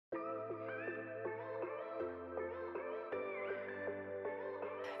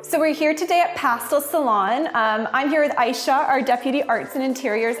So we're here today at Pastels Salon. I'm here with Aisha, our Deputy Arts and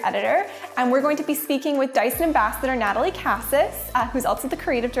Interiors Editor, and we're going to be speaking with Dyson Ambassador Natalie Kasses, who's also the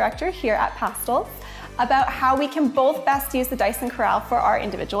Creative Director here at Pastels, about how we can both best use the Dyson Corrale for our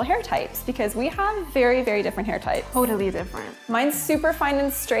individual hair types, because we have very, very different hair types. Totally different. Mine's super fine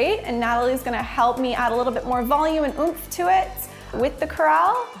and straight, and Natalie's gonna help me add a little bit more volume and oomph to it with the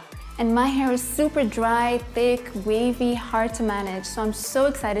Corrale. And my hair is super dry, thick, wavy, hard to manage. So I'm so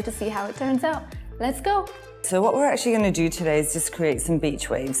excited to see how it turns out. Let's go. So what we're actually going to do today is just create some beach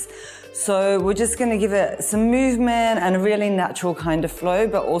waves. So we're just going to give it some movement and a really natural kind of flow,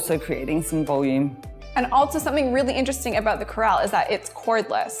 but also creating some volume. And also something really interesting about the Corrale is that it's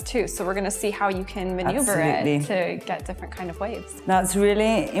cordless too. So we're gonna see how you can maneuver it to get different kind of waves. Now it's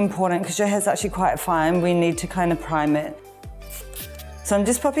really important because your hair's actually quite fine. We need to kind of prime it. So I'm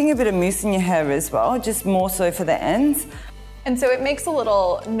just popping a bit of mousse in your hair as well, just more so for the ends. And so it makes a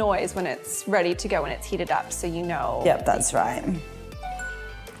little noise when it's ready to go, when it's heated up, so you know. Yep, that's right.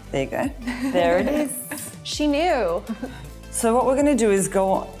 There you go. There it is. She knew. So what we're going to do is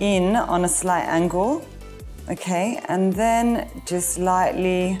go in on a slight angle, okay, and then just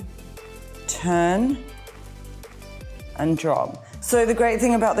lightly turn and drop. So the great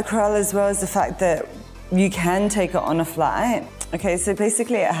thing about the Corrale as well is the fact that you can take it on a flight. Okay, so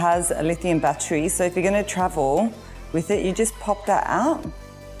basically it has a lithium battery, so if you're going to travel with it, you just pop that out.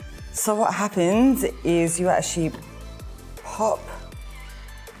 So what happens is you actually pop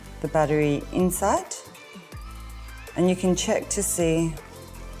the battery inside, and you can check to see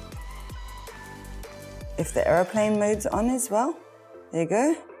if the airplane mode's on as well. There you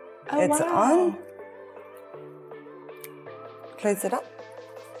go. Oh, it's wow. on. Close it up.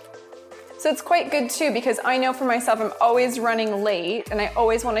 So it's quite good too, because I know for myself, I'm always running late and I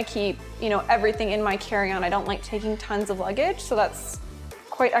always want to keep, everything in my carry-on. I don't like taking tons of luggage. So that's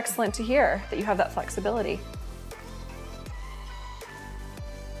quite excellent to hear that you have that flexibility.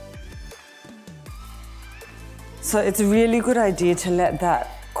 So it's a really good idea to let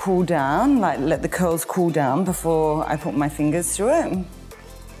that cool down, like let the curls cool down before I put my fingers through it.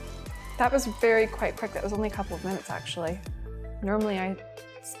 That was quite quick. That was only a couple of minutes actually. Normally I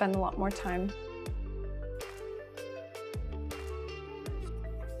spend a lot more time.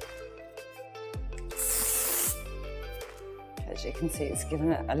 As you can see, it's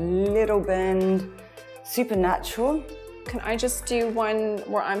given it a little bend, super natural. Can I just do one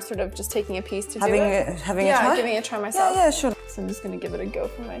where I'm sort of just taking a piece to having do it? Having a try? Yeah, giving it a try myself. Yeah, sure. So I'm just gonna give it a go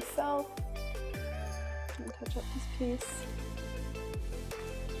for myself. I'm gonna touch up this piece.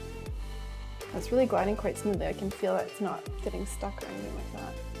 It's really gliding quite smoothly. I can feel that it's not getting stuck or anything like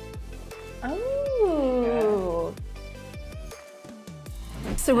that. Oh!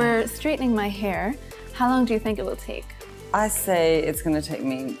 So we're straightening my hair. How long do you think it will take? I say it's going to take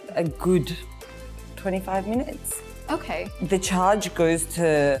me a good 25 minutes. Okay. The charge goes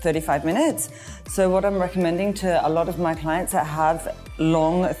to 35 minutes. So what I'm recommending to a lot of my clients that have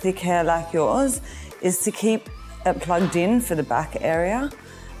long, thick hair like yours is to keep it plugged in for the back area.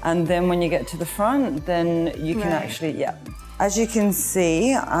 And then when you get to the front, then you can actually, yeah. As you can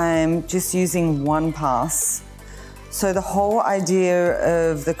see, I'm just using one pass. So the whole idea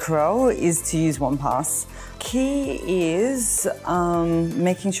of the Corrale is to use one pass. Key is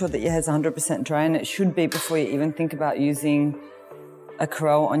making sure that your hair's 100% dry, and it should be before you even think about using a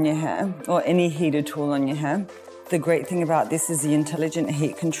Corrale on your hair or any heated tool on your hair. The great thing about this is the intelligent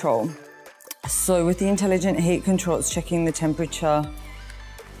heat control. So with the intelligent heat control, it's checking the temperature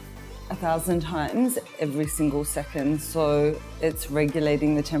 1,000 times every single second. So it's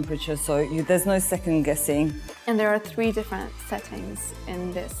regulating the temperature. So there's no second guessing. And there are 3 different settings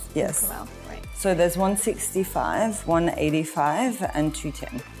in this Corrale, right? So there's 165, 185, and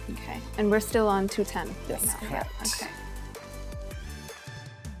 210. Okay, and we're still on 210. Yes, correct. Okay.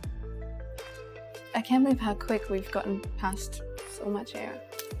 I can't believe how quick we've gotten past so much hair.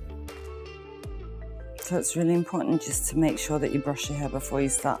 So it's really important just to make sure that you brush your hair before you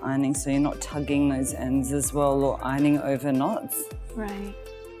start ironing, so you're not tugging those ends as well or ironing over knots. Right.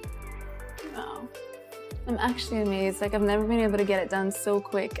 Wow. I'm actually amazed. Like, I've never been able to get it done so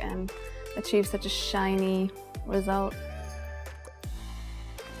quick and achieve such a shiny result.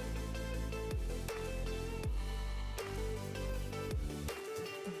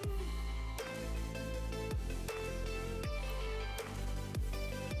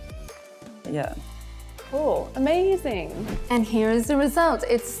 Yeah. Cool, amazing. And here's the result.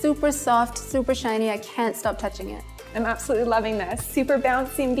 It's super soft, super shiny. I can't stop touching it. I'm absolutely loving this. Super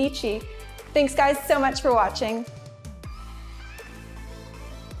bouncy and beachy. Thanks guys so much for watching.